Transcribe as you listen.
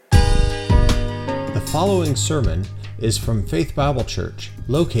following sermon is from Faith Bible Church,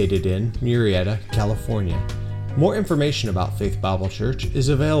 located in Murrieta, California. More information about Faith Bible Church is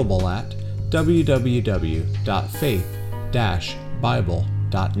available at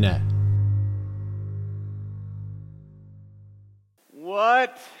www.faith-bible.net.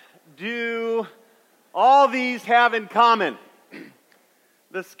 What do all these have in common?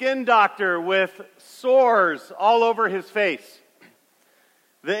 The skin doctor with sores all over his face.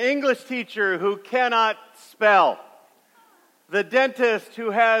 The English teacher who cannot spell. The dentist who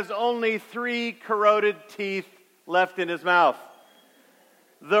has only 3 corroded teeth left in his mouth.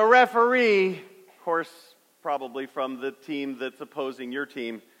 The referee, of course, probably from the team that's opposing your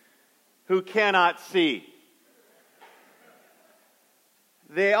team, who cannot see.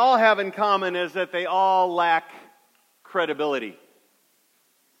 They all have in common is that they all lack credibility.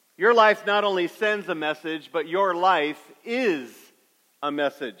 Your life not only sends a message, but your life is a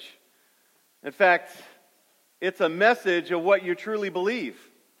message. In fact, it's a message of what you truly believe.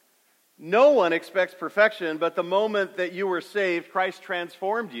 No one expects perfection, but the moment that you were saved, Christ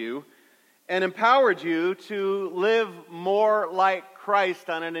transformed you and empowered you to live more like Christ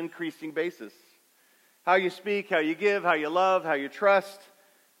on an increasing basis. How you speak, how you give, how you love, how you trust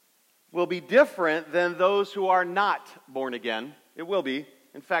will be different than those who are not born again. It will be.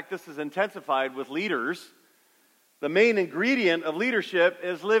 In fact, this is intensified with leaders. The main ingredient of leadership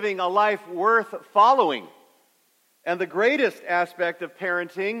is living a life worth following. And the greatest aspect of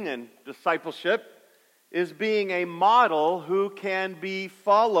parenting and discipleship is being a model who can be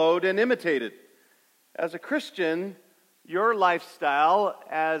followed and imitated. As a Christian, your lifestyle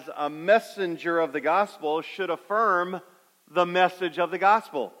as a messenger of the gospel should affirm the message of the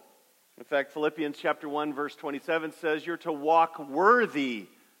gospel. In fact, Philippians chapter 1, verse 27 says you're to walk worthy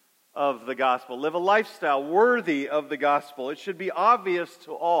of the gospel. Live a lifestyle worthy of the gospel. It should be obvious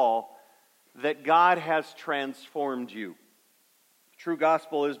to all that God has transformed you. The true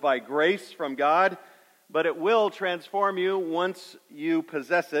gospel is by grace from God, but it will transform you once you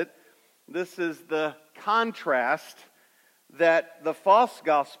possess it. This is the contrast that the false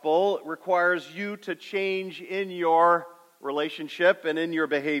gospel requires you to change in your relationship and in your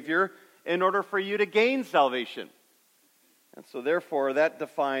behavior in order for you to gain salvation. And so therefore, that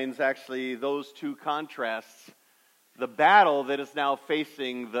defines actually those two contrasts, the battle that is now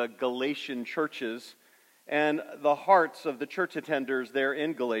facing the Galatian churches and the hearts of the church attenders there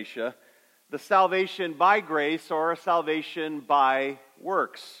in Galatia, the salvation by grace or a salvation by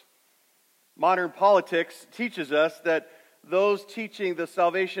works. Modern politics teaches us that those teaching the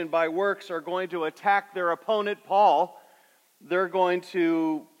salvation by works are going to attack their opponent, Paul. They're going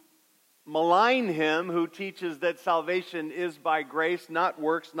to malign him who teaches that salvation is by grace, not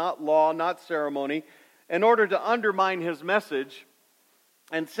works, not law, not ceremony, in order to undermine his message.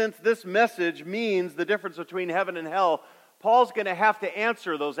 And since this message means the difference between heaven and hell, Paul's going to have to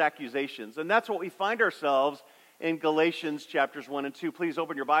answer those accusations. And that's what we find ourselves in Galatians chapters 1 and 2. Please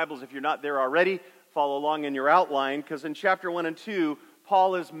open your Bibles if you're not there already. Follow along in your outline, because in chapter 1 and 2,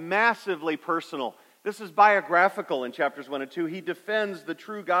 Paul is massively personal. This is biographical in chapters 1 and 2. He defends the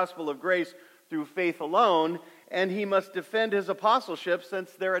true gospel of grace through faith alone, and he must defend his apostleship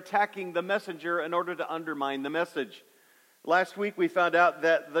since they're attacking the messenger in order to undermine the message. Last week we found out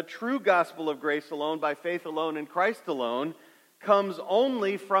that the true gospel of grace alone, by faith alone, in Christ alone, comes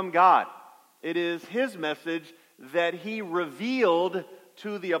only from God. It is his message that he revealed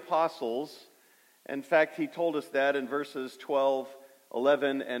to the apostles. In fact, he told us that in verses 12,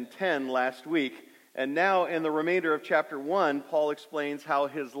 11, and 10 last week. And now in the remainder of chapter 1, Paul explains how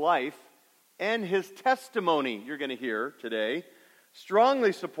his life and his testimony, you're going to hear today,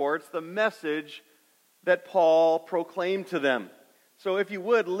 strongly supports the message that Paul proclaimed to them. So if you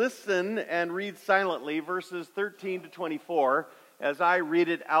would, listen and read silently verses 13 to 24 as I read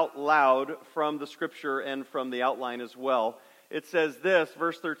it out loud from the scripture and from the outline as well. It says this,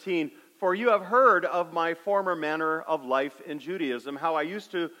 verse 13, "For you have heard of my former manner of life in Judaism, how I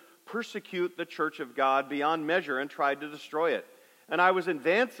used to persecute the church of God beyond measure and tried to destroy it. And I was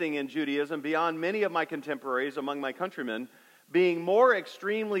advancing in Judaism beyond many of my contemporaries among my countrymen, being more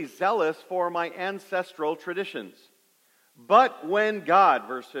extremely zealous for my ancestral traditions. But when God,"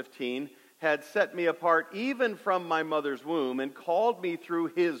 verse 15, "had set me apart even from my mother's womb and called me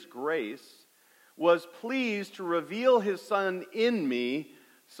through his grace, was pleased to reveal his Son in me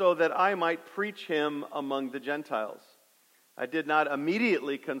so that I might preach him among the Gentiles. I did not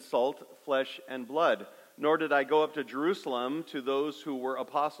immediately consult flesh and blood, nor did I go up to Jerusalem to those who were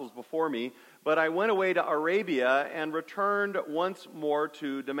apostles before me, but I went away to Arabia and returned once more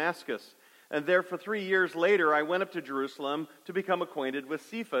to Damascus. And there for 3 years later, I went up to Jerusalem to become acquainted with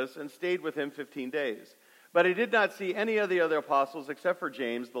Cephas and stayed with him 15 days. But I did not see any of the other apostles except for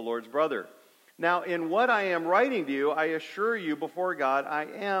James, the Lord's brother. Now, in what I am writing to you, I assure you before God, I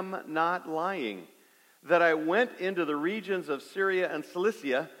am not lying, that I went into the regions of Syria and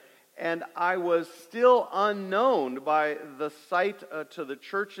Cilicia, and I was still unknown by the sight to the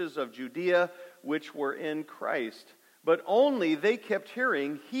churches of Judea which were in Christ. But only they kept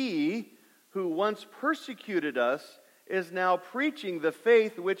hearing, he who once persecuted us is now preaching the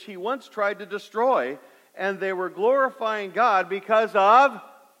faith which he once tried to destroy, and they were glorifying God because of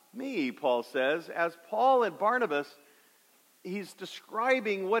me, Paul says. As Paul and Barnabas, he's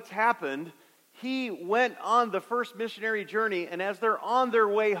describing what's happened. He went on the first missionary journey, and as they're on their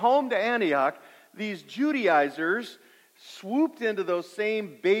way home to Antioch, these Judaizers swooped into those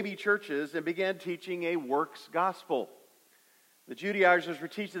same baby churches and began teaching a works gospel. The Judaizers were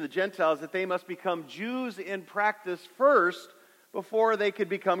teaching the Gentiles that they must become Jews in practice first before they could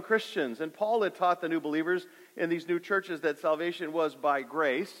become Christians. And Paul had taught the new believers in these new churches that salvation was by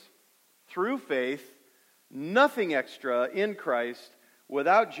grace, through faith, nothing extra in Christ,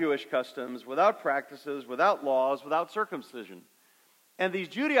 without Jewish customs, without practices, without laws, without circumcision. And these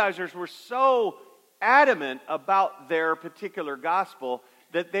Judaizers were so adamant about their particular gospel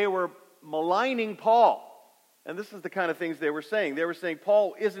that they were maligning Paul. And this is the kind of things they were saying. They were saying,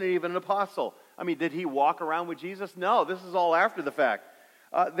 Paul isn't even an apostle. I mean, did he walk around with Jesus? No, this is all after the fact.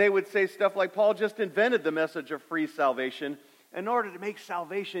 They would say stuff like, Paul just invented the message of free salvation in order to make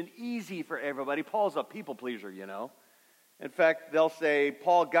salvation easy for everybody. Paul's a people pleaser, you know. In fact, they'll say,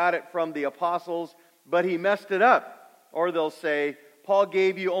 Paul got it from the apostles, but he messed it up. Or they'll say, Paul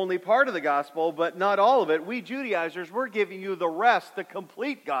gave you only part of the gospel, but not all of it. We Judaizers, we're giving you the rest, the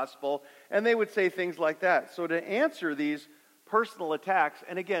complete gospel. And they would say things like that. So to answer these personal attacks,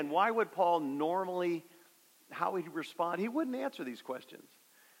 and again, why would Paul normally, how would he respond? He wouldn't answer these questions.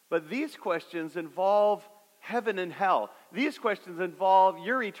 But these questions involve heaven and hell. These questions involve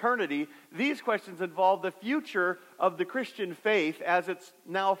your eternity. These questions involve the future of the Christian faith as it's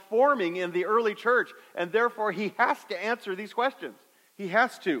now forming in the early church. And therefore, he has to answer these questions. He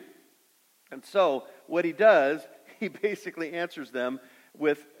has to. And so, what he does, he basically answers them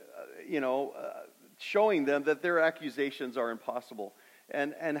with, showing them that their accusations are impossible.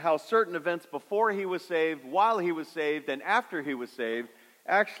 And how certain events before he was saved, while he was saved, and after he was saved,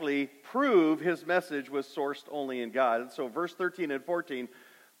 actually prove his message was sourced only in God. And so verse 13 and 14,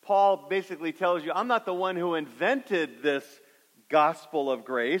 Paul basically tells you, I'm not the one who invented this gospel of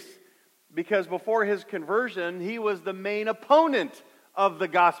grace, because before his conversion, he was the main opponent of the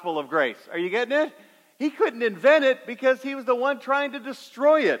gospel of grace. Are you getting it? He couldn't invent it because he was the one trying to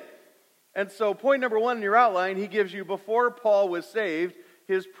destroy it. And so point number 1 in your outline, he gives you, before Paul was saved,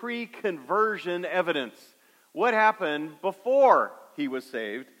 his pre-conversion evidence. What happened before he was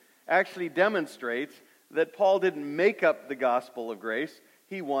saved actually demonstrates that Paul didn't make up the gospel of grace.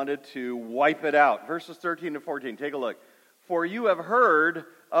 He wanted to wipe it out. Verses 13 and 14, take a look. For you have heard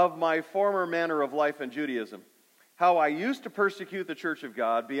of my former manner of life in Judaism, how I used to persecute the church of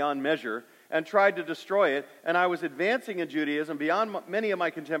God beyond measure and tried to destroy it, and I was advancing in Judaism beyond many of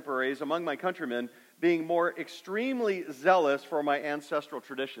my contemporaries among my countrymen, being more extremely zealous for my ancestral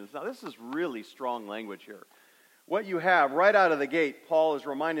traditions. Now, this is really strong language here. What you have right out of the gate, Paul is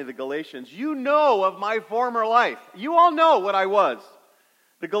reminding the Galatians, you know of my former life. You all know what I was.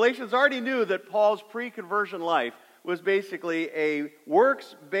 The Galatians already knew that Paul's pre-conversion life was basically a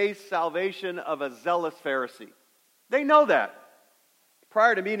works-based salvation of a zealous Pharisee. They know that.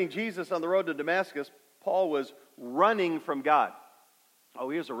 Prior to meeting Jesus on the road to Damascus, Paul was running from God. Oh,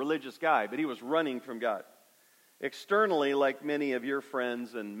 he was a religious guy, but he was running from God. Externally, like many of your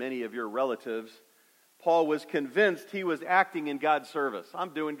friends and many of your relatives, Paul was convinced he was acting in God's service.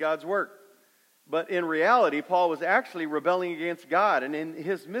 I'm doing God's work. But in reality, Paul was actually rebelling against God. And in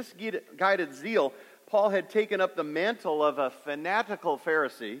his misguided zeal, Paul had taken up the mantle of a fanatical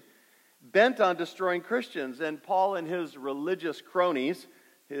Pharisee, bent on destroying Christians. And Paul and his religious cronies,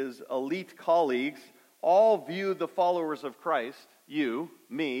 his elite colleagues, all viewed the followers of Christ, you,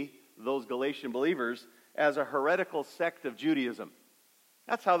 me, those Galatian believers, as a heretical sect of Judaism.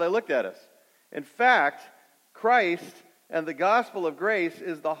 That's how they looked at us. In fact, Christ and the gospel of grace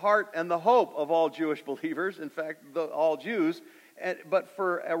is the heart and the hope of all Jewish believers, in fact, all Jews. But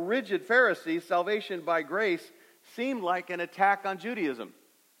for a rigid Pharisee, salvation by grace seemed like an attack on Judaism.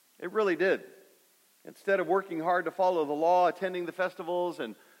 It really did. Instead of working hard to follow the law, attending the festivals,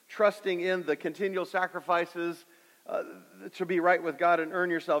 and trusting in the continual sacrifices to be right with God and earn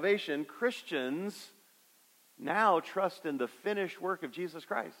your salvation, Christians now trust in the finished work of Jesus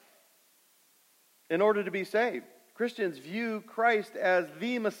Christ. in order to be saved. Christians view Christ as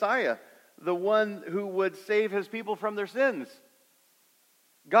the Messiah, the one who would save his people from their sins.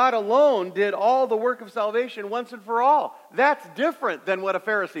 God alone did all the work of salvation once and for all. That's different than what a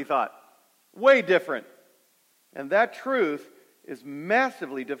Pharisee thought. Way different. And that truth is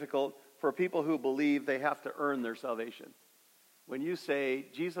massively difficult for people who believe they have to earn their salvation. When you say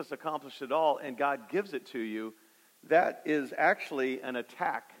Jesus accomplished it all and God gives it to you, that is actually an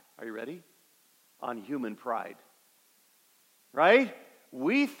attack, are you ready? On human pride. Right?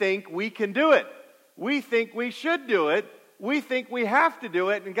 We think we can do it. We think we should do it. We think we have to do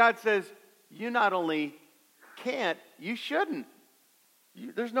it. And God says, you not only can't, you shouldn't.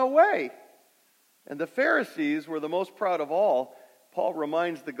 There's no way. And the Pharisees were the most proud of all. Paul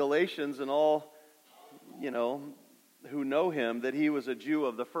reminds the Galatians and all, who know him that he was a Jew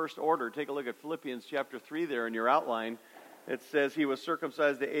of the first order. Take a look at Philippians chapter 3 there in your outline. It says he was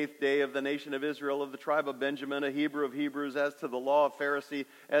circumcised the 8th day of the nation of Israel, of the tribe of Benjamin, a Hebrew of Hebrews, as to the law, a Pharisee,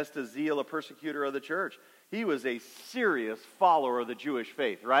 as to zeal, a persecutor of the church. He was a serious follower of the Jewish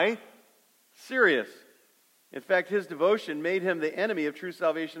faith, right? Serious. In fact, his devotion made him the enemy of true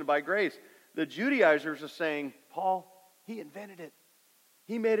salvation by grace. The Judaizers are saying, Paul, he invented it.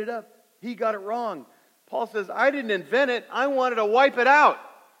 He made it up. He got it wrong. Paul says, I didn't invent it. I wanted to wipe it out.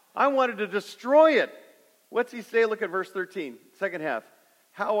 I wanted to destroy it. What's he say? Look at verse 13, second half.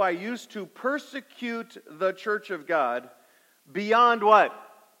 How I used to persecute the church of God beyond what?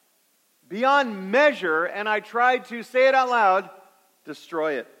 Beyond measure, and I tried to, say it out loud,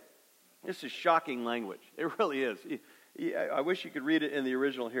 destroy it. This is shocking language. It really is. I wish you could read it in the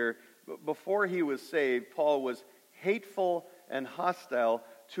original here. Before he was saved, Paul was hateful and hostile.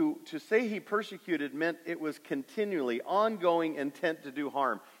 To say he persecuted meant it was continually, ongoing intent to do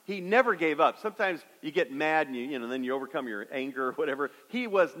harm. He never gave up. Sometimes you get mad and then you overcome your anger or whatever. He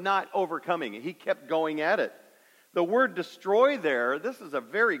was not overcoming it. He kept going at it. The word destroy there, this is a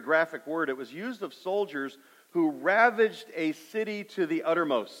very graphic word. It was used of soldiers who ravaged a city to the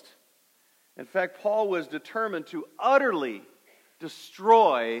uttermost. In fact, Paul was determined to utterly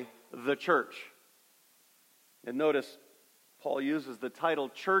destroy the church. And notice, Paul uses the title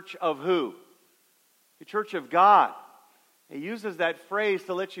church of who? The church of God. He uses that phrase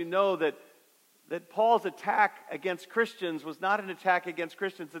to let you know that Paul's attack against Christians was not an attack against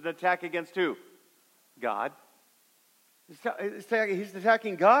Christians, it's an attack against who? God. He's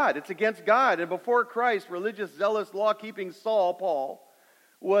attacking God. It's against God. And before Christ, religious, zealous, law-keeping Saul, Paul,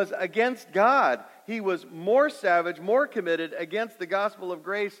 was against God. He was more savage, more committed against the gospel of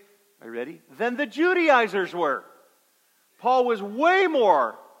grace, are you ready? Than the Judaizers were. Paul was way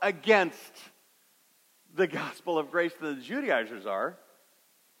more against the gospel of grace than the Judaizers are.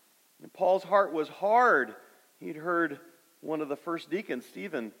 And Paul's heart was hard. He'd heard one of the first deacons,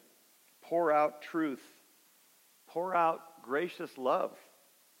 Stephen, pour out truth, pour out gracious love.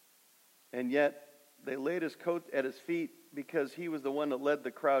 And yet they laid his coat at his feet because he was the one that led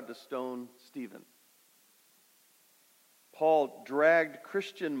the crowd to stone Stephen. Paul dragged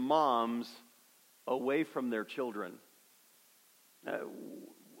Christian moms away from their children.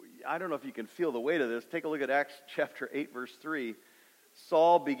 I don't know if you can feel the weight of this. Take a look at Acts chapter 8, verse 3.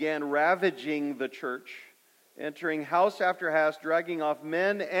 Saul began ravaging the church, entering house after house, dragging off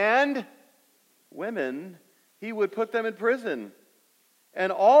men and women. He would put them in prison.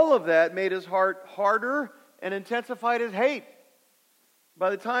 And all of that made his heart harder and intensified his hate. By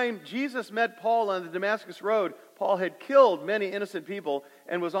the time Jesus met Paul on the Damascus Road, Paul had killed many innocent people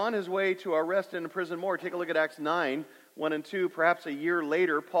and was on his way to arrest and imprison more. Take a look at Acts 9, 1 and 2. Perhaps a year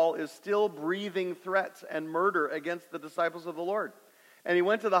later, Paul is still breathing threats and murder against the disciples of the Lord. And he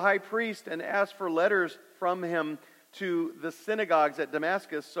went to the high priest and asked for letters from him to the synagogues at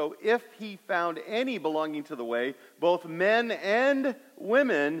Damascus, so if he found any belonging to the way, both men and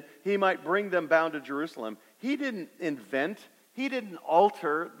women, he might bring them bound to Jerusalem. He didn't invent, he didn't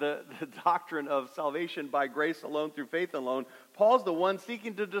alter the doctrine of salvation by grace alone through faith alone. Paul's the one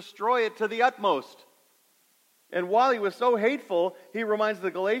seeking to destroy it to the utmost. And while he was so hateful, he reminds the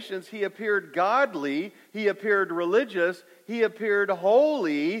Galatians, he appeared godly, he appeared religious, he appeared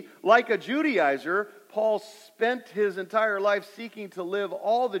holy, like a Judaizer. Paul spent his entire life seeking to live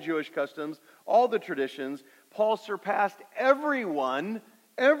all the Jewish customs, all the traditions. Paul surpassed everyone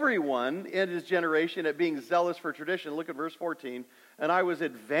in his generation at being zealous for tradition. Look at verse 14. And I was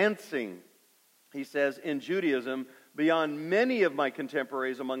advancing, he says, in Judaism beyond many of my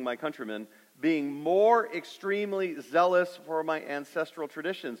contemporaries among my countrymen, being more extremely zealous for my ancestral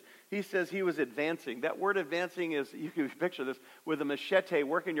traditions. He says he was advancing. That word advancing is, you can picture this, with a machete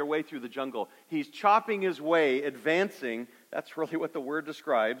working your way through the jungle. He's chopping his way, advancing. That's really what the word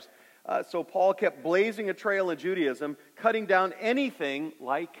describes. So Paul kept blazing a trail in Judaism, cutting down anything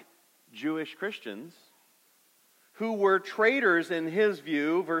like Jewish Christians who were traitors in his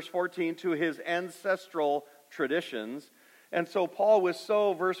view, verse 14, to his ancestral traditions. And so Paul was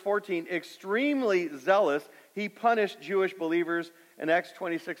so, verse 14, extremely zealous. He punished Jewish believers in Acts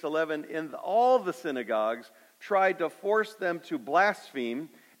 26:11 in all the synagogues, tried to force them to blaspheme,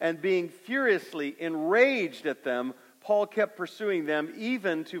 and being furiously enraged at them, Paul kept pursuing them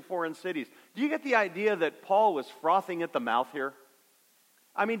even to foreign cities. Do you get the idea that Paul was frothing at the mouth here?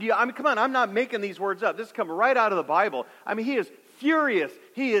 I mean, come on, I'm not making these words up. This is coming right out of the Bible. I mean, he is furious.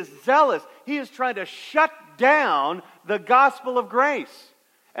 He is zealous. He is trying to shut down the gospel of grace.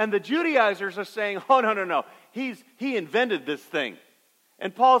 And the Judaizers are saying, oh, no. He invented this thing.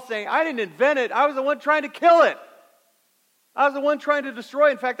 And Paul's saying, I didn't invent it. I was the one trying to kill it. I was the one trying to destroy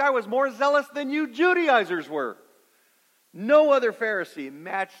it. In fact, I was more zealous than you Judaizers were. No other Pharisee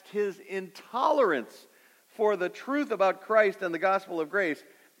matched his intolerance for the truth about Christ and the gospel of grace.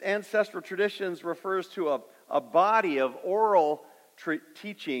 Ancestral traditions refers to a body of oral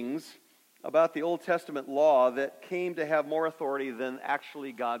teachings about the Old Testament law that came to have more authority than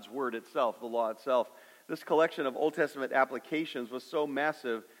actually God's word itself, the law itself. This collection of Old Testament applications was so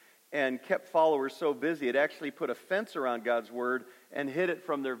massive and kept followers so busy, it actually put a fence around God's word and hid it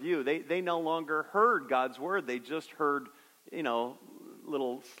from their view. They no longer heard God's word. They just heard,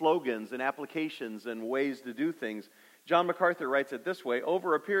 little slogans and applications and ways to do things. John MacArthur writes it this way: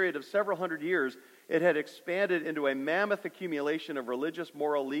 over a period of several hundred years, it had expanded into a mammoth accumulation of religious,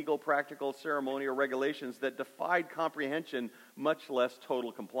 moral, legal, practical, ceremonial regulations that defied comprehension, much less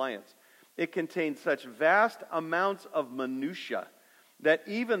total compliance. It contained such vast amounts of minutiae that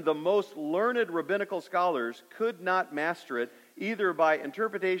even the most learned rabbinical scholars could not master it, either by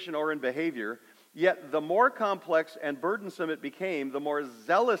interpretation or in behavior. Yet the more complex and burdensome it became, the more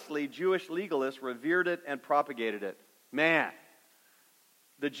zealously Jewish legalists revered it and propagated it. Man,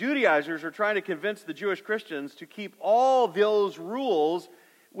 the Judaizers are trying to convince the Jewish Christians to keep all those rules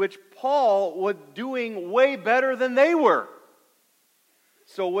which Paul was doing way better than they were.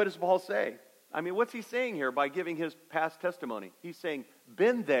 So what does Paul say? I mean, what's he saying here by giving his past testimony? He's saying,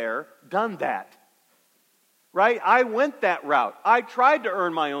 been there, done that. Right? I went that route. I tried to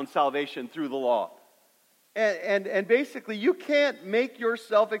earn my own salvation through the law. And basically, you can't make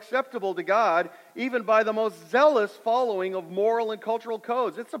yourself acceptable to God even by the most zealous following of moral and cultural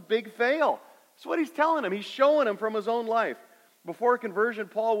codes. It's a big fail. That's what he's telling him. He's showing him from his own life. Before conversion,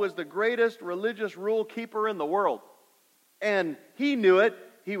 Paul was the greatest religious rule keeper in the world. And he knew it.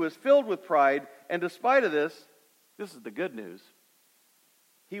 He was filled with pride. And despite of this is the good news.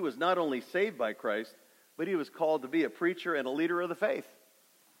 He was not only saved by Christ, but he was called to be a preacher and a leader of the faith.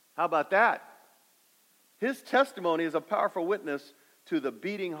 How about that? His testimony is a powerful witness to the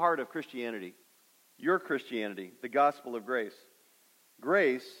beating heart of Christianity. Your Christianity, the gospel of grace.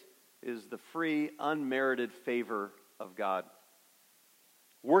 Grace is the free, unmerited favor of God,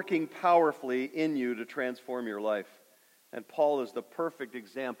 working powerfully in you to transform your life. And Paul is the perfect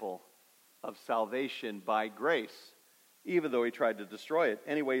example of salvation by grace, even though he tried to destroy it.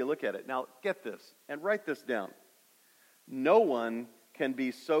 Any way you look at it. Now, get this, and write this down. No one can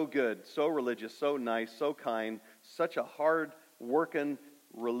be so good, so religious, so nice, so kind, such a hard-working,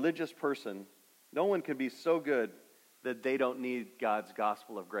 religious person. No one can be so good that they don't need God's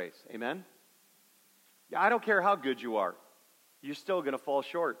gospel of grace. Amen? I don't care how good you are. You're still going to fall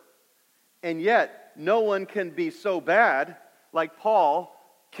short. And yet, no one can be so bad, like Paul,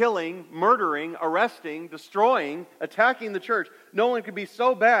 killing, murdering, arresting, destroying, attacking the church. No one can be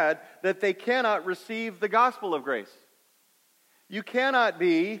so bad that they cannot receive the gospel of grace. You cannot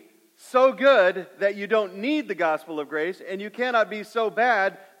be so good that you don't need the gospel of grace, and you cannot be so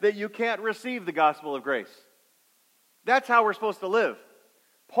bad that you can't receive the gospel of grace. That's how we're supposed to live.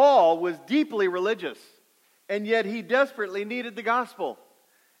 Paul was deeply religious, and yet he desperately needed the gospel.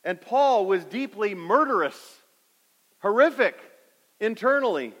 And Paul was deeply murderous, horrific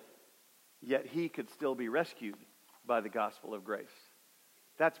internally, yet he could still be rescued by the gospel of grace.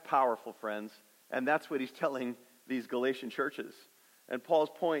 That's powerful, friends, and that's what he's telling these Galatian churches. And Paul's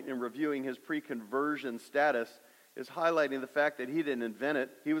point in reviewing his pre-conversion status is highlighting the fact that he didn't invent it,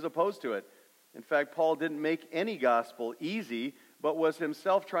 he was opposed to it. In fact, Paul didn't make any gospel easy, but was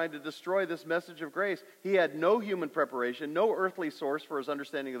himself trying to destroy this message of grace. He had no human preparation, no earthly source for his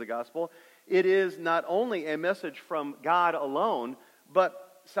understanding of the gospel. It is not only a message from God alone,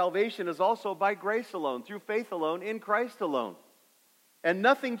 but salvation is also by grace alone, through faith alone, in Christ alone. And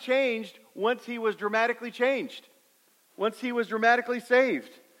nothing changed once he was dramatically changed, once he was dramatically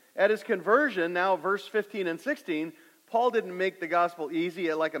saved. At his conversion, now verse 15 and 16, Paul didn't make the gospel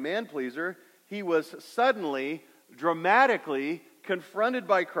easy like a man-pleaser. He was suddenly, dramatically confronted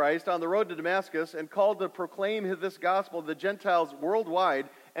by Christ on the road to Damascus and called to proclaim this gospel to the Gentiles worldwide,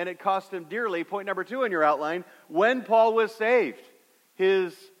 and it cost him dearly. Point number 2 in your outline, when Paul was saved.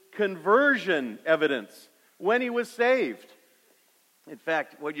 His conversion evidence, when he was saved. In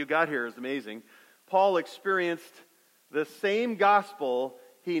fact, what you got here is amazing. Paul experienced the same gospel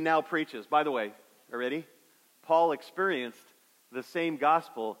he now preaches. By the way, ready? Paul experienced the same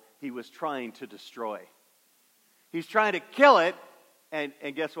gospel he was trying to destroy. He's trying to kill it, and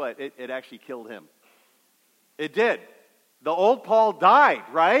guess what? It actually killed him. It did. The old Paul died,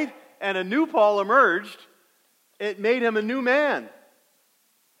 right? And a new Paul emerged. It made him a new man.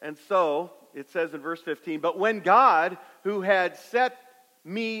 And so, it says in verse 15, but when God, who had set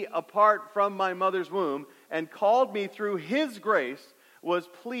me apart from my mother's womb and called me through His grace, was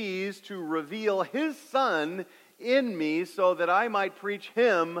pleased to reveal His Son in me so that I might preach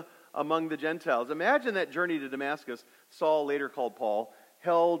Him among the Gentiles. Imagine that journey to Damascus. Saul, later called Paul,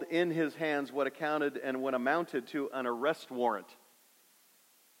 held in his hands what amounted to an arrest warrant.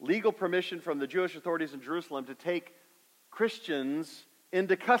 Legal permission from the Jewish authorities in Jerusalem to take Christians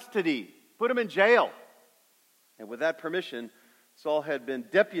into custody, put them in jail. And with that permission, Saul had been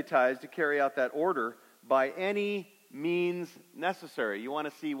deputized to carry out that order by any means necessary. You want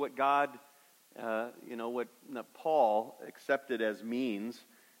to see what what Paul accepted as means.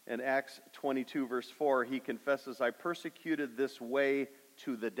 In Acts 22, verse 4, he confesses, I persecuted this way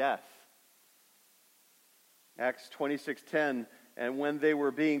to the death. Acts 26:10, and when they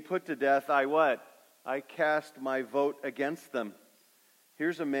were being put to death, I cast my vote against them.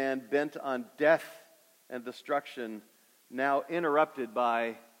 Here's a man bent on death and destruction, now interrupted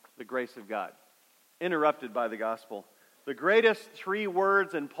by the grace of God. Interrupted by the gospel. The greatest 3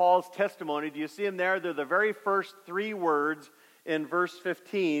 words in Paul's testimony, do you see them there? They're the very first 3 words in verse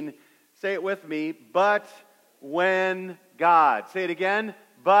 15. Say it with me. But when God. Say it again.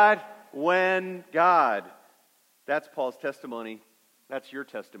 But when God. That's Paul's testimony. That's your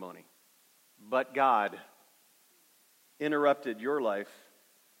testimony. But God interrupted your life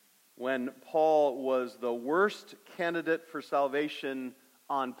when Paul was the worst candidate for salvation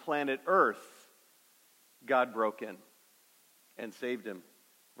on planet Earth. God broke in and saved him.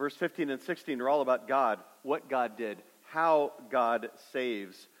 Verse 15 and 16 are all about God, what God did, how God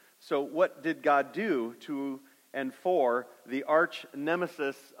saves. So what did God do to and for the arch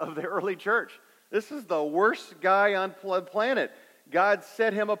nemesis of the early church? This is the worst guy on the planet. God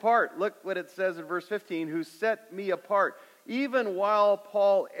set him apart. Look what it says in verse 15, who set me apart. Even while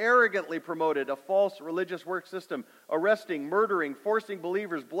Paul arrogantly promoted a false religious work system, arresting, murdering, forcing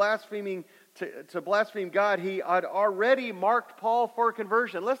believers, blaspheming to blaspheme God, he had already marked Paul for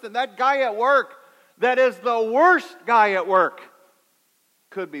conversion. Listen, that guy at work, that is the worst guy at work,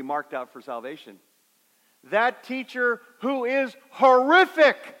 could be marked out for salvation. That teacher who is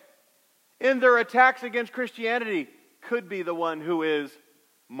horrific in their attacks against Christianity could be the one who is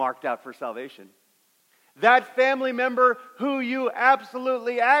marked out for salvation. That family member who you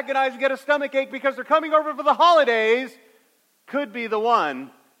absolutely agonize and get a stomach ache because they're coming over for the holidays could be the one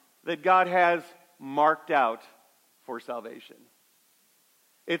that God has marked out for salvation.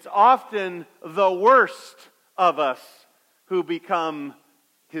 It's often the worst of us who become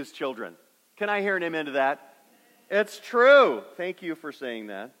His children. Can I hear an amen to that? It's true. Thank you for saying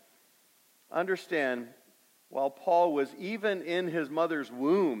that. Understand, while Paul was even in his mother's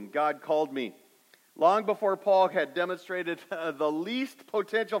womb, God called me. Long before Paul had demonstrated the least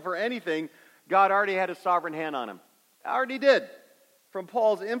potential for anything, God already had a sovereign hand on him. Already did. From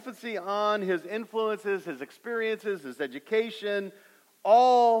Paul's infancy on, his influences, his experiences, his education,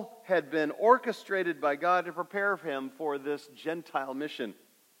 all had been orchestrated by God to prepare him for this Gentile mission.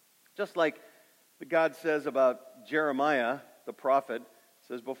 Just like God says about Jeremiah, the prophet,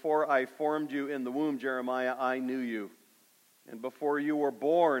 says, before I formed you in the womb, Jeremiah, I knew you. And before you were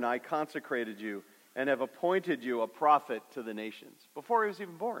born, I consecrated you and have appointed you a prophet to the nations. Before he was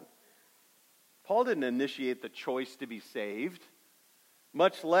even born. Paul didn't initiate the choice to be saved,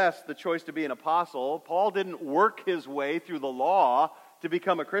 much less the choice to be an apostle. Paul didn't work his way through the law to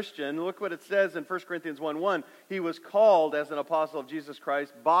become a Christian. Look what it says in 1 Corinthians 1:1. He was called as an apostle of Jesus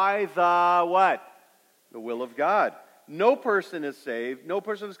Christ by the what? The will of God. No person is saved, no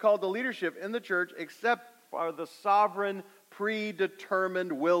person is called to leadership in the church except for the sovereign,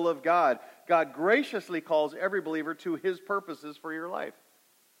 predetermined will of God. God graciously calls every believer to His purposes for your life.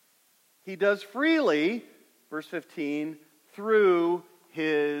 He does freely, verse 15, through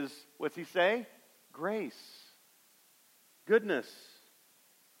His, what's He say? Grace, goodness,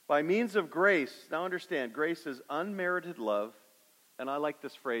 By means of grace, now understand, grace is unmerited love, and I like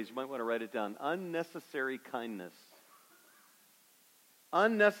this phrase, you might want to write it down, unnecessary kindness.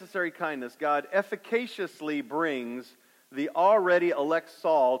 Unnecessary kindness. God efficaciously brings the already elect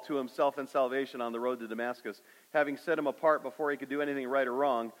Saul to himself in salvation on the road to Damascus. Having set him apart before he could do anything right or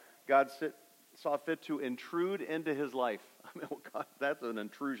wrong, God saw fit to intrude into his life. I mean, oh God, that's an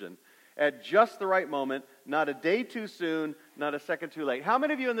intrusion. At just the right moment, not a day too soon, not a second too late. How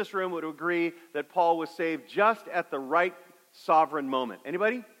many of you in this room would agree that Paul was saved just at the right sovereign moment?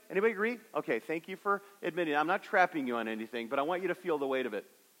 Anybody? Anybody agree? Okay, thank you for admitting. I'm not trapping you on anything, but I want you to feel the weight of it.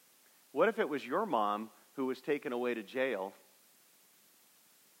 What if it was your mom who was taken away to jail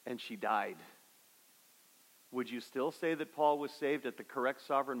and she died? Would you still say that Paul was saved at the correct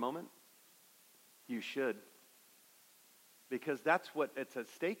sovereign moment? You should. Because that's what's at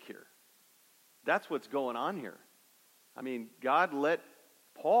stake here. That's what's going on here. I mean, God let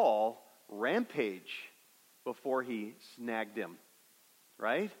Paul rampage before he snagged him,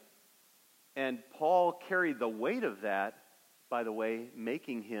 right? And Paul carried the weight of that, by the way,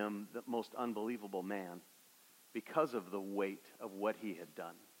 making him the most unbelievable man because of the weight of what he had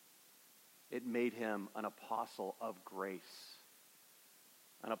done. It made him an apostle of grace,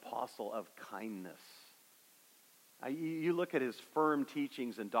 an apostle of kindness. You look at his firm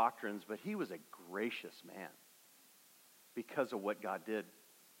teachings and doctrines, but he was a gracious man because of what God did.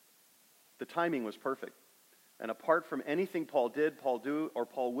 The timing was perfect. And apart from anything Paul did,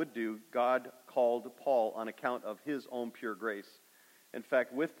 Paul would do, God called Paul on account of his own pure grace. In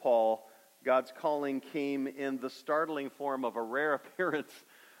fact, with Paul, God's calling came in the startling form of a rare appearance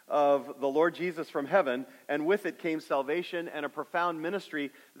of the Lord Jesus from heaven, and with it came salvation and a profound ministry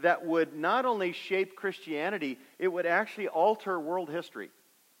that would not only shape Christianity, it would actually alter world history.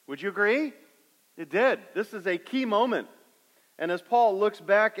 Would you agree? It did. This is a key moment. And as Paul looks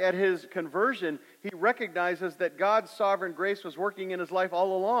back at his conversion, he recognizes that God's sovereign grace was working in his life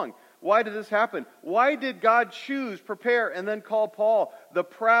all along. Why did this happen? Why did God choose, prepare, and then call Paul the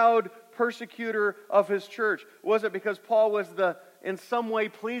proud persecutor of his church? Was it because Paul was in some way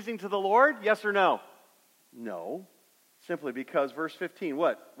pleasing to the Lord? Yes or no? No. Simply because, verse 15,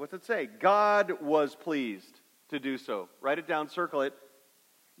 what's it say? God was pleased to do so. Write it down, circle it.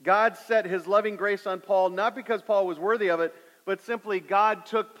 God set his loving grace on Paul, not because Paul was worthy of it, but simply God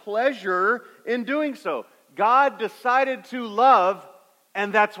took pleasure in doing so. God decided to love,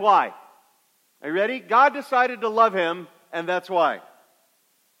 and that's why. Are you ready? God decided to love him, and that's why.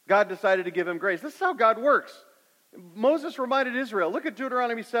 God decided to give him grace. This is how God works. Moses reminded Israel, look at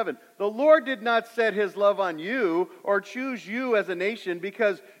Deuteronomy 7. The Lord did not set his love on you or choose you as a nation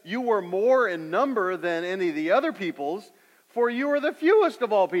because you were more in number than any of the other peoples, for you were the fewest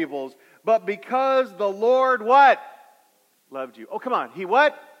of all peoples, but because the Lord what? Loved you. Oh, come on. He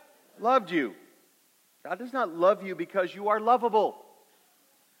what? Loved you. God does not love you because you are lovable.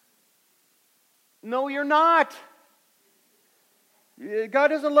 No, you're not. God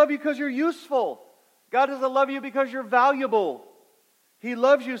doesn't love you because you're useful. God doesn't love you because you're valuable. He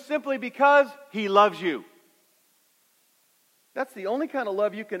loves you simply because He loves you. That's the only kind of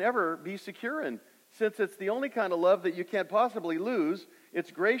love you can ever be secure in. Since it's the only kind of love that you can't possibly lose,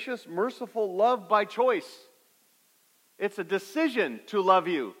 it's gracious, merciful love by choice. It's a decision to love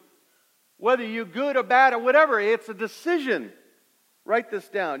you. Whether you're good or bad or whatever, it's a decision. Write this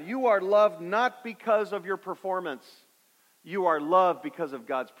down. You are loved not because of your performance. You are loved because of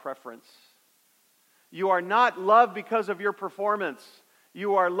God's preference. You are not loved because of your performance.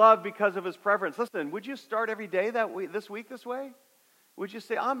 You are loved because of His preference. Listen, would you start every day this week this way? Would you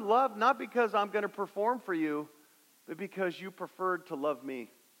say, I'm loved not because I'm going to perform for you, but because you preferred to love me.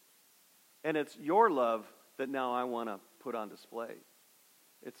 And it's your love that now I want to put on display.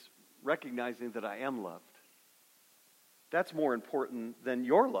 It's recognizing that I am loved. That's more important than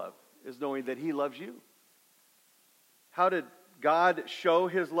your love, is knowing that He loves you. How did God show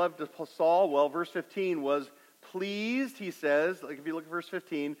His love to Saul? Well, verse 15 was pleased, he says, like if you look at verse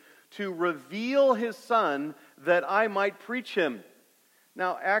 15, to reveal His Son that I might preach Him.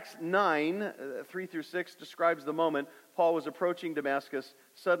 Now, Acts 9, 3 through 6 describes the moment Paul was approaching Damascus.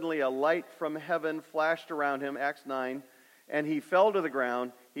 Suddenly a light from heaven flashed around him, Acts 9, and he fell to the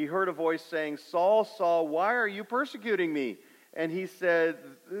ground. He heard a voice saying, Saul, Saul, why are you persecuting me? And he said,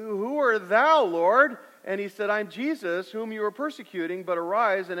 who art thou, Lord? And he said, I'm Jesus, whom you are persecuting, but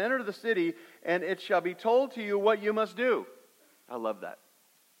arise and enter the city, and it shall be told to you what you must do. I love that.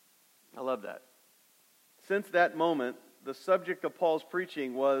 I love that. Since that moment, the subject of Paul's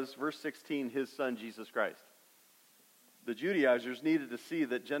preaching was, verse 16, His Son, Jesus Christ. The Judaizers needed to see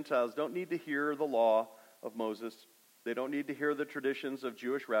that Gentiles don't need to hear the law of Moses. They don't need to hear the traditions of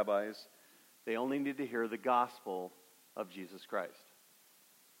Jewish rabbis. They only need to hear the gospel of Jesus Christ.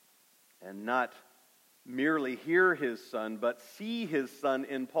 And not merely hear his Son, but see his Son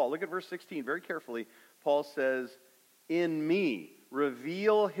in Paul. Look at verse 16 very carefully. Paul says, in me.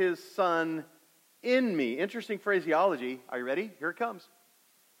 Reveal his Son in me. Interesting phraseology. Are you ready? Here it comes.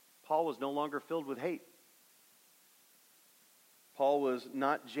 Paul was no longer filled with hate. Paul was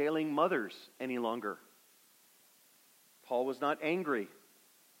not jailing mothers any longer. Paul was not angry.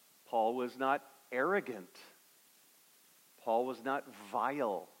 Paul was not arrogant. Paul was not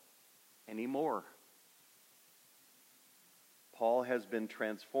vile anymore. Paul has been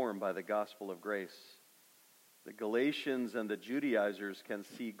transformed by the gospel of grace. The Galatians and the Judaizers can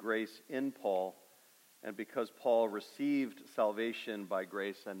see grace in Paul, and because Paul received salvation by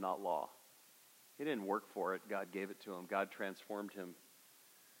grace and not law. He didn't work for it. God gave it to him. God transformed him.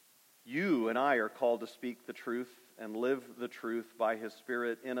 You and I are called to speak the truth and live the truth by his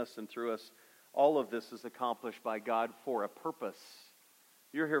Spirit in us and through us. All of this is accomplished by God for a purpose.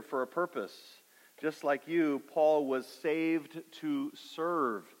 You're here for a purpose. Just like you, Paul was saved to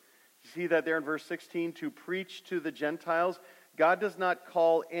serve. You see that there in verse 16, to preach to the Gentiles. God does not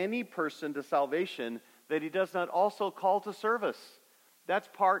call any person to salvation that he does not also call to service. That's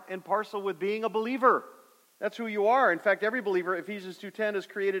part and parcel with being a believer. That's who you are. In fact, every believer, Ephesians 2:10, is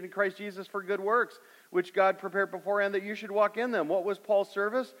created in Christ Jesus for good works, which God prepared beforehand that you should walk in them. What was Paul's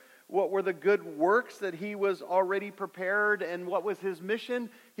service? What were the good works that he was already prepared, and what was his mission?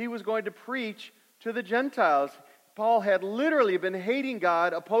 He was going to preach to the Gentiles. Paul had literally been hating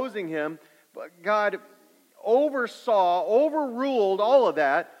God, opposing him, but God overruled all of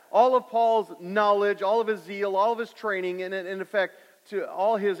that, all of Paul's knowledge, all of his zeal, all of his training, and in effect, to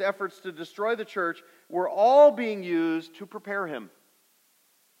all his efforts to destroy the church, were all being used to prepare him.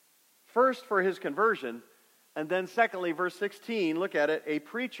 First, for his conversion, and then secondly, verse 16, look at it, a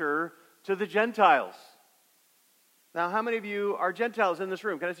preacher to the Gentiles. Now, how many of you are Gentiles in this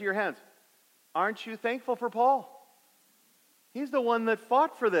room? Can I see your hands? Aren't you thankful for Paul? He's the one that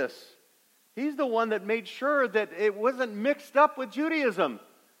fought for this. He's the one that made sure that it wasn't mixed up with Judaism,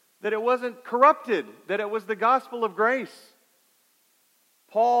 that it wasn't corrupted, that it was the gospel of grace.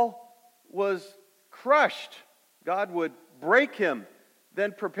 Paul was crushed. God would break him,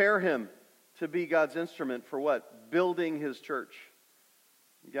 then prepare him to be God's instrument for what? Building his church.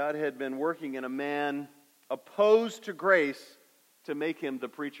 God had been working in a man opposed to grace to make him the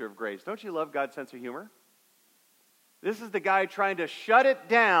preacher of grace. Don't you love God's sense of humor? This is the guy trying to shut it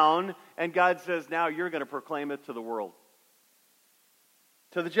down, and God says, now you're going to proclaim it to the world.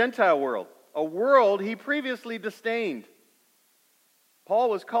 To the Gentile world. A world he previously disdained. Paul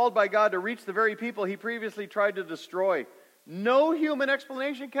was called by God to reach the very people he previously tried to destroy. No human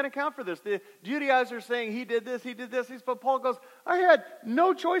explanation can account for this. The Judaizers saying he did this. But Paul goes, I had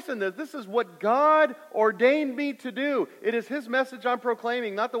no choice in this. This is what God ordained me to do. It is his message I'm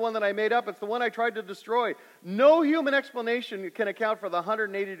proclaiming, not the one that I made up. It's the one I tried to destroy. No human explanation can account for the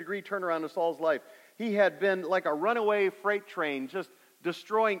 180-degree turnaround of Saul's life. He had been like a runaway freight train, just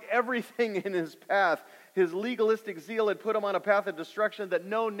destroying everything in his path. His legalistic zeal had put him on a path of destruction that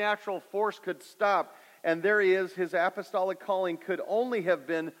no natural force could stop. And there he is, his apostolic calling could only have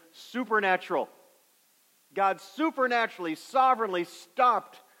been supernatural. God supernaturally, sovereignly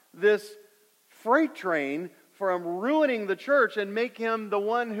stopped this freight train from ruining the church and make him the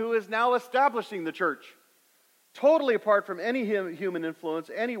one who is now establishing the church. Totally apart from any human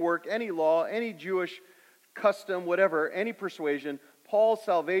influence, any work, any law, any Jewish custom, whatever, any persuasion, Paul's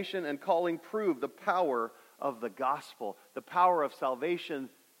salvation and calling proved the power of the gospel, the power of salvation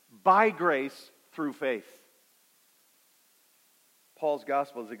by grace through faith. Paul's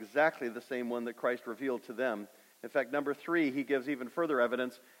gospel is exactly the same one that Christ revealed to them. In fact, number 3, he gives even further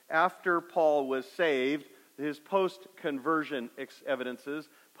evidence. After Paul was saved, his post-conversion evidences.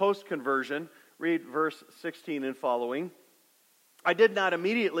 Post-conversion, read verse 16 and following. I did not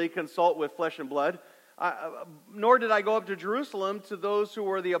immediately consult with flesh and blood, nor did I go up to Jerusalem to those who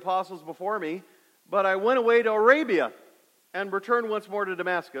were the apostles before me, but I went away to Arabia and returned once more to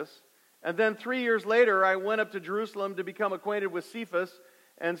Damascus. And then 3 years later, I went up to Jerusalem to become acquainted with Cephas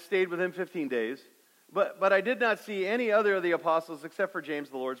and stayed with him 15 days. But I did not see any other of the apostles except for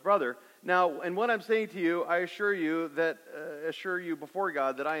James, the Lord's brother. Now, and what I'm saying to you, I assure you before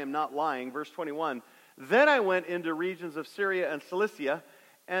God that I am not lying. Verse 21, then I went into regions of Syria and Cilicia,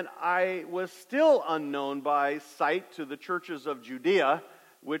 and I was still unknown by sight to the churches of Judea,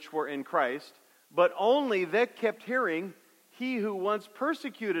 which were in Christ, but only they kept hearing, he who once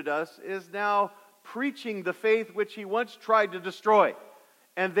persecuted us is now preaching the faith which he once tried to destroy.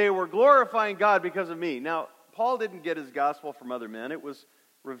 And they were glorifying God because of me. Now, Paul didn't get his gospel from other men. It was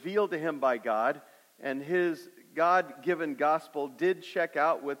revealed to him by God, and his God-given gospel did check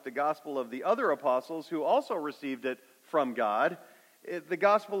out with the gospel of the other apostles who also received it from God, the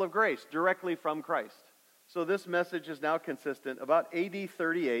gospel of grace, directly from Christ. So this message is now consistent. About AD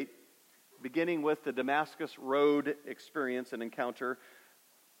 38, beginning with the Damascus Road experience and encounter,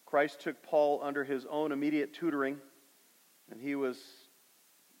 Christ took Paul under his own immediate tutoring, and he was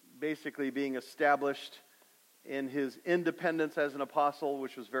basically being established in his independence as an apostle,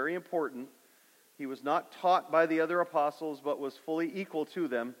 which was very important. He was not taught by the other apostles, but was fully equal to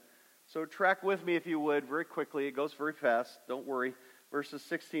them. So track with me, if you would, very quickly. It goes very fast. Don't worry. Verses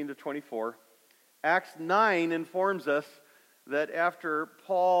 16 to 24. Acts 9 informs us that after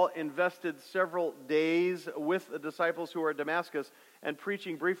Paul invested several days with the disciples who were at Damascus and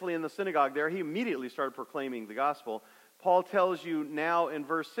preaching briefly in the synagogue there, he immediately started proclaiming the gospel. Paul tells you now in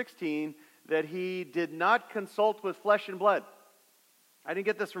verse 16 that he did not consult with flesh and blood. I didn't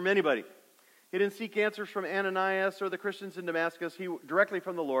get this from anybody. He didn't seek answers from Ananias or the Christians in Damascus. He directly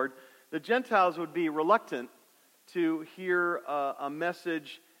from the Lord. The Gentiles would be reluctant to hear a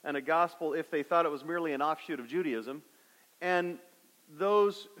message and a gospel if they thought it was merely an offshoot of Judaism. And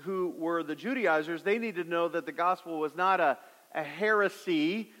those who were the Judaizers, they needed to know that the gospel was not a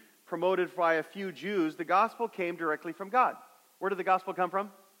heresy promoted by a few Jews. The gospel came directly from God. Where did the gospel come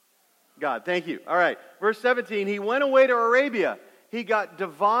from? God. Thank you. All right. Verse 17, he went away to Arabia. He got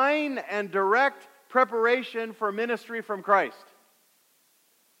divine and direct preparation for ministry from Christ.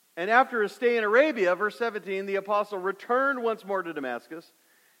 And after his stay in Arabia, verse 17, the apostle returned once more to Damascus,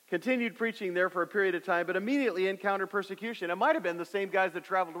 continued preaching there for a period of time, but immediately encountered persecution. It might have been the same guys that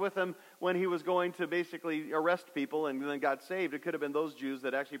traveled with him when he was going to basically arrest people and then got saved. It could have been those Jews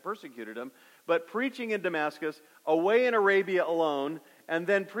that actually persecuted him. But preaching in Damascus, away in Arabia alone, and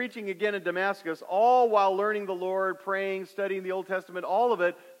then preaching again in Damascus, all while learning the Lord, praying, studying the Old Testament, all of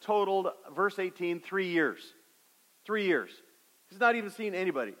it totaled, verse 18, 3 years. 3 years. He's not even seen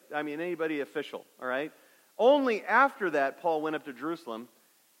anybody. Anybody official, all right? Only after that, Paul went up to Jerusalem,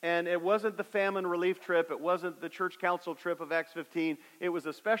 and it wasn't the famine relief trip. It wasn't the church council trip of Acts 15. It was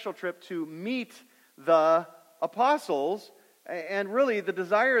a special trip to meet the apostles, and really the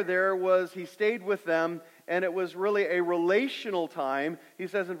desire there was he stayed with them, and it was really a relational time. He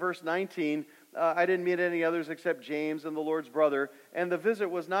says in verse 19, I didn't meet any others except James and the Lord's brother. And the visit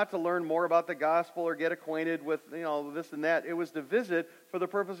was not to learn more about the gospel or get acquainted with, this and that. It was to visit for the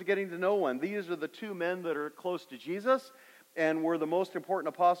purpose of getting to know one. These are the two men that are close to Jesus and were the most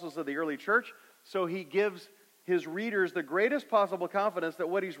important apostles of the early church. So he gives his readers the greatest possible confidence that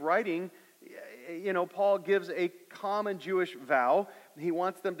what he's writing, Paul gives a common Jewish vow. He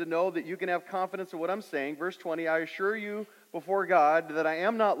wants them to know that you can have confidence in what I'm saying. Verse 20, I assure you before God that I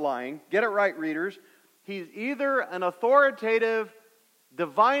am not lying. Get it right, readers. He's either an authoritative,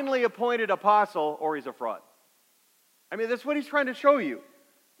 divinely appointed apostle, or he's a fraud. That's what he's trying to show you.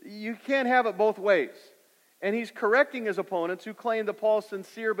 You can't have it both ways. And he's correcting his opponents who claim that Paul's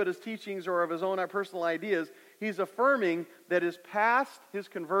sincere, but his teachings are of his own personal ideas. He's affirming that his past, his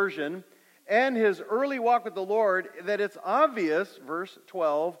conversion, and his early walk with the Lord, that it's obvious, verse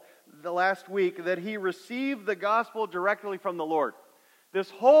 12, the last week, that he received the gospel directly from the Lord.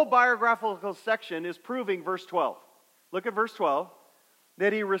 This whole biographical section is proving verse 12. Look at verse 12.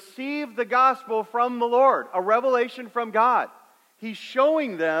 That he received the gospel from the Lord, a revelation from God. He's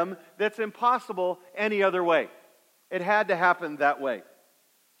showing them that's impossible any other way. It had to happen that way.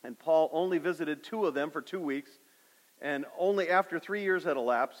 And Paul only visited 2 of them for 2 weeks, and only after 3 years had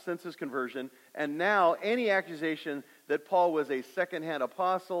elapsed since his conversion. And now any accusation that Paul was a second-hand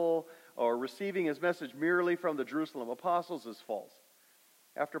apostle or receiving his message merely from the Jerusalem apostles is false.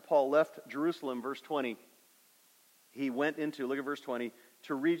 After Paul left Jerusalem, verse 20, he went into, look at verse 20,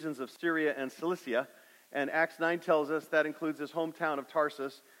 to regions of Syria and Cilicia. And Acts 9 tells us that includes his hometown of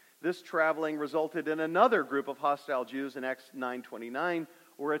Tarsus. This traveling resulted in another group of hostile Jews in Acts 9:29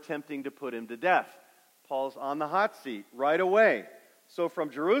 were attempting to put him to death. Paul's on the hot seat right away. So from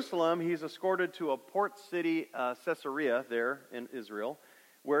Jerusalem, he's escorted to a port city, Caesarea, there in Israel,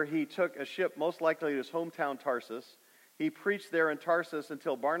 where he took a ship most likely to his hometown Tarsus. He preached there in Tarsus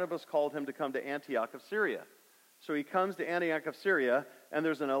until Barnabas called him to come to Antioch of Syria. So he comes to Antioch of Syria, and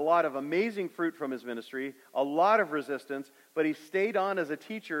there's a lot of amazing fruit from his ministry, a lot of resistance, but he stayed on as a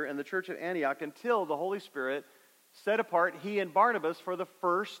teacher in the church at Antioch until the Holy Spirit set apart he and Barnabas for the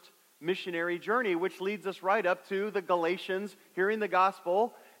first missionary journey, which leads us right up to the Galatians hearing the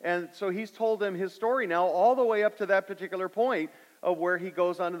gospel. And so he's told them his story now all the way up to that particular point of where he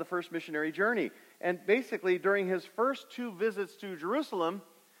goes on to the first missionary journey. And basically, during his first 2 visits to Jerusalem,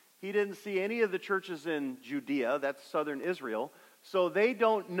 He didn't see any of the churches in Judea, that's southern Israel, so they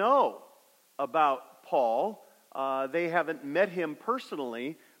don't know about Paul. They haven't met him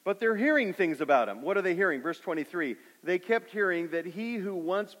personally, but they're hearing things about him. What are they hearing? Verse 23, they kept hearing that he who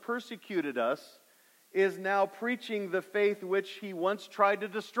once persecuted us is now preaching the faith which he once tried to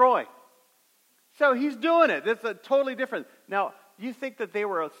destroy. So he's doing it. That's a totally different. Now, you think that they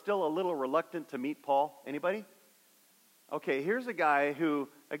were still a little reluctant to meet Paul? Anybody? Okay, here's a guy who,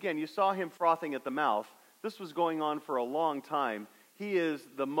 again, you saw him frothing at the mouth. This was going on for a long time. He is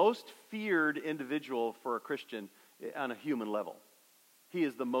the most feared individual for a Christian on a human level. He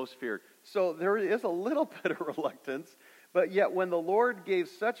is the most feared. So there is a little bit of reluctance, but yet when the Lord gave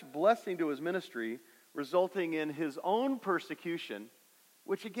such blessing to his ministry, resulting in his own persecution,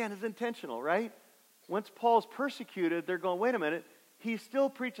 which again is intentional, right? Once Paul's persecuted, they're going, wait a minute, he's still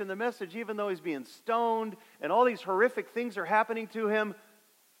preaching the message even though he's being stoned and all these horrific things are happening to him.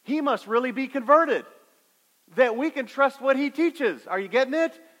 He must really be converted, that we can trust what he teaches. Are you getting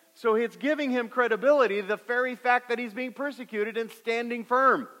it? So it's giving him credibility, the very fact that he's being persecuted and standing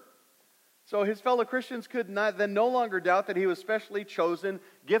firm. So his fellow Christians could not then no longer doubt that he was specially chosen,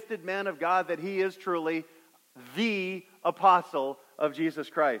 gifted man of God, that he is truly the apostle of Jesus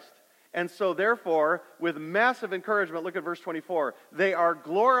Christ. And so therefore, with massive encouragement, look at verse 24, they are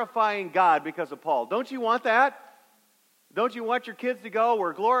glorifying God because of Paul. Don't you want that? Don't you want your kids to go,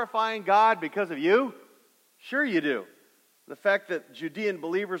 we're glorifying God because of you? Sure you do. The fact that Judean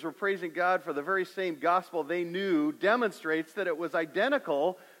believers were praising God for the very same gospel they knew demonstrates that it was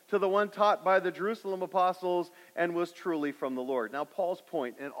identical to the one taught by the Jerusalem apostles and was truly from the Lord. Now, Paul's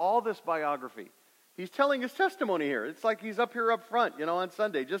point in all this biography, he's telling his testimony here. It's like he's up here up front, on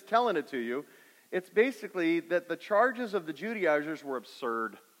Sunday, just telling it to you. It's basically that the charges of the Judaizers were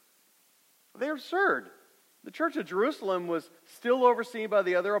absurd. They're absurd. The church of Jerusalem was still overseen by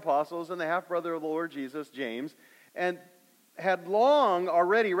the other apostles and the half-brother of the Lord Jesus, James, and had long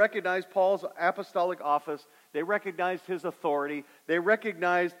already recognized Paul's apostolic office. They recognized his authority. They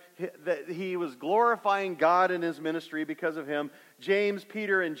recognized that he was glorifying God in his ministry because of him. James,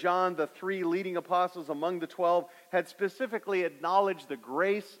 Peter, and John, the three leading apostles among the 12, had specifically acknowledged the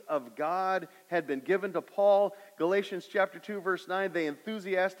grace of God had been given to Paul. Galatians chapter 2, verse 9, they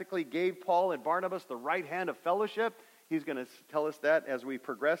enthusiastically gave Paul and Barnabas the right hand of fellowship. He's going to tell us that as we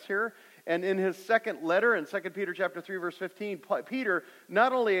progress here. And in his second letter, in 2 Peter chapter 3, verse 15, Peter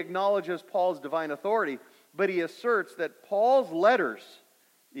not only acknowledges Paul's divine authority, but he asserts that Paul's letters,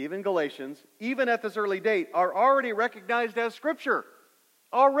 even Galatians, even at this early date, are already recognized as Scripture.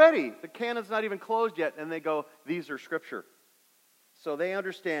 Already. The canon's not even closed yet, and they go, these are Scripture. So they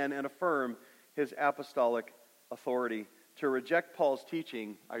understand and affirm his apostolic authority. To reject Paul's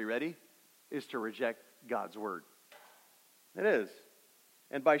teaching, are you ready? Is to reject God's Word. It is.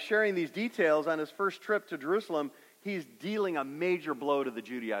 And by sharing these details on his first trip to Jerusalem, he's dealing a major blow to the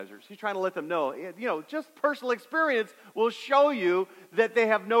Judaizers. He's trying to let them know, just personal experience will show you that they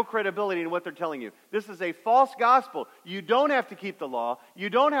have no credibility in what they're telling you. This is a false gospel. You don't have to keep the law. You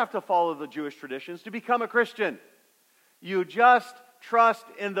don't have to follow the Jewish traditions to become a Christian. You just trust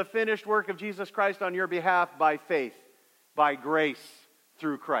in the finished work of Jesus Christ on your behalf by faith, by grace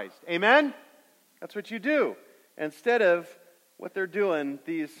through Christ. Amen? That's what you do. Instead of what they're doing,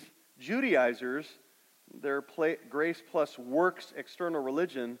 these Judaizers, their grace plus works external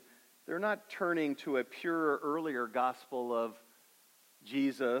religion, they're not turning to a pure earlier gospel of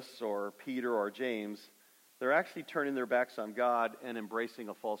Jesus or Peter or James. They're actually turning their backs on God and embracing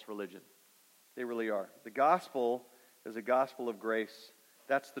a false religion. They really are. The gospel is a gospel of grace.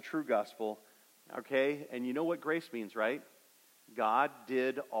 That's the true gospel. Okay? And you know what grace means, right? God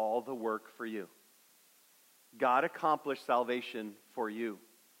did all the work for you. God accomplished salvation for you.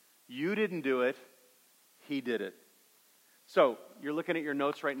 You didn't do it. He did it. So, you're looking at your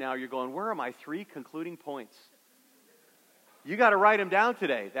notes right now. You're going, where are my 3 concluding points? You got to write them down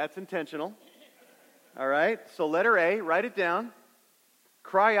today. That's intentional. All right? So, letter A, write it down.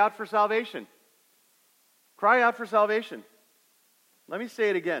 Cry out for salvation. Cry out for salvation. Let me say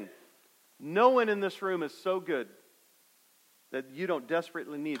it again. No one in this room is so good that you don't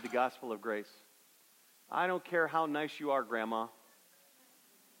desperately need the gospel of grace. I don't care how nice you are, Grandma.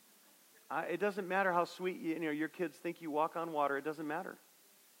 It doesn't matter how sweet your kids think you walk on water. It doesn't matter.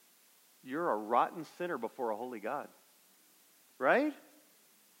 You're a rotten sinner before a holy God. Right?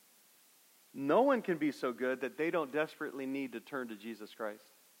 No one can be so good that they don't desperately need to turn to Jesus Christ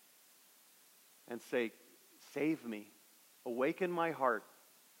and say, save me, awaken my heart,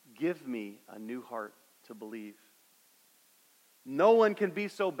 give me a new heart to believe. No one can be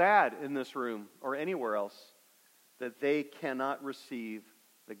so bad in this room or anywhere else that they cannot receive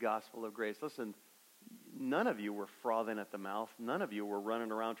the gospel of grace. Listen, none of you were frothing at the mouth. None of you were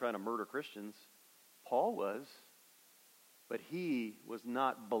running around trying to murder Christians. Paul was, but he was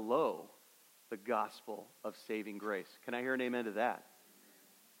not below the gospel of saving grace. Can I hear an amen to that?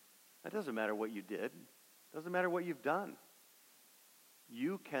 That doesn't matter what you did. It doesn't matter what you've done.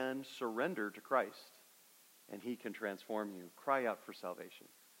 You can surrender to Christ, and he can transform you. Cry out for salvation.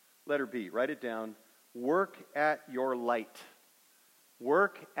 Letter B, write it down. Work at your light.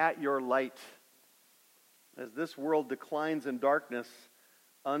 Work at your light. As this world declines in darkness,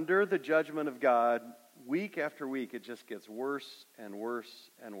 under the judgment of God, week after week, it just gets worse and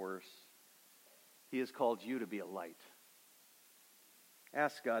worse and worse. He has called you to be a light.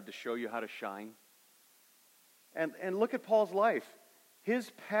 Ask God to show you how to shine. And look at Paul's life.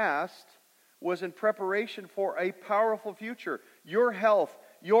 His past was in preparation for a powerful future. Your health,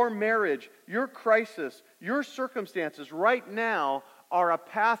 your marriage, your crisis, your circumstances right now are a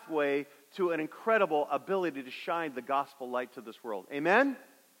pathway to an incredible ability to shine the gospel light to this world. Amen?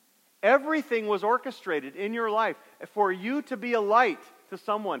 Everything was orchestrated in your life for you to be a light to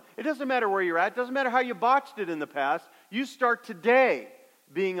someone. It doesn't matter where you're at. It doesn't matter how you botched it in the past. You start today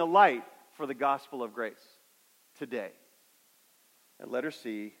being a light for the gospel of grace. Today. And letter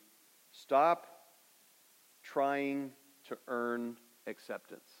C, stop trying to earn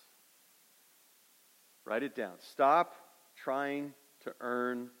acceptance. Write it down. Stop trying to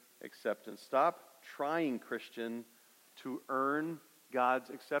earn acceptance. Stop trying, Christian, to earn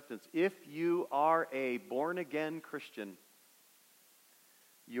God's acceptance. If you are a born-again Christian,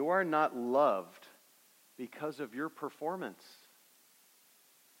 you are not loved because of your performance.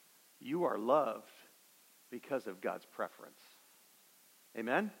 You are loved because of God's preference.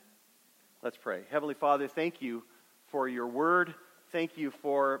 Amen? Let's pray. Heavenly Father, thank you for your word. Thank you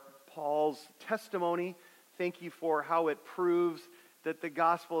for Paul's testimony. Thank you for how it proves that the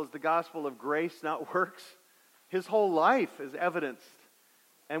gospel is the gospel of grace, not works. His whole life is evidenced.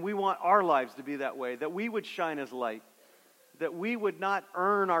 And we want our lives to be that way, that we would shine as light, that we would not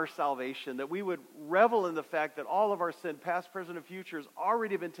earn our salvation, that we would revel in the fact that all of our sin, past, present, and future, has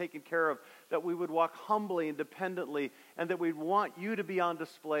already been taken care of, that we would walk humbly and dependently, and that we'd want you to be on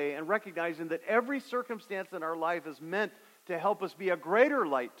display, and recognizing that every circumstance in our life is meant to help us be a greater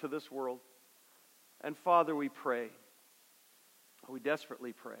light to this world. And Father, we pray, we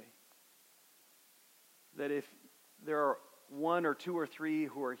desperately pray, that if there are one or two or three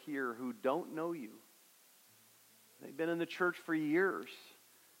who are here who don't know you, they've been in the church for years,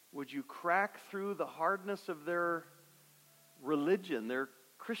 would you crack through the hardness of their religion, their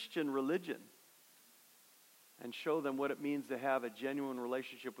Christian religion, and show them what it means to have a genuine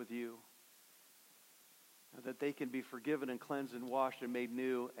relationship with you, that they can be forgiven and cleansed and washed and made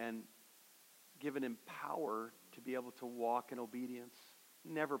new and given in power to be able to walk in obedience,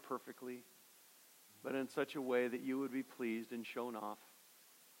 never perfectly, but in such a way that you would be pleased and shown off.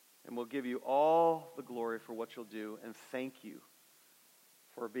 And we'll give you all the glory for what you'll do, and thank you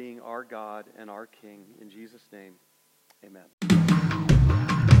for being our God and our King. In Jesus' name, amen.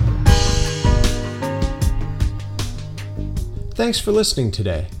 Thanks for listening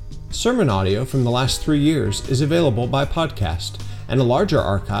today. Sermon audio from the last 3 years is available by podcast, and a larger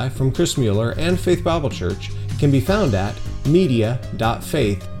archive from Chris Mueller and Faith Bible Church can be found at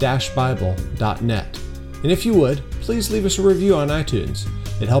media.faith-bible.net. And if you would, please leave us a review on iTunes.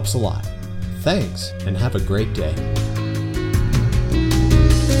 It helps a lot. Thanks, and have a great day.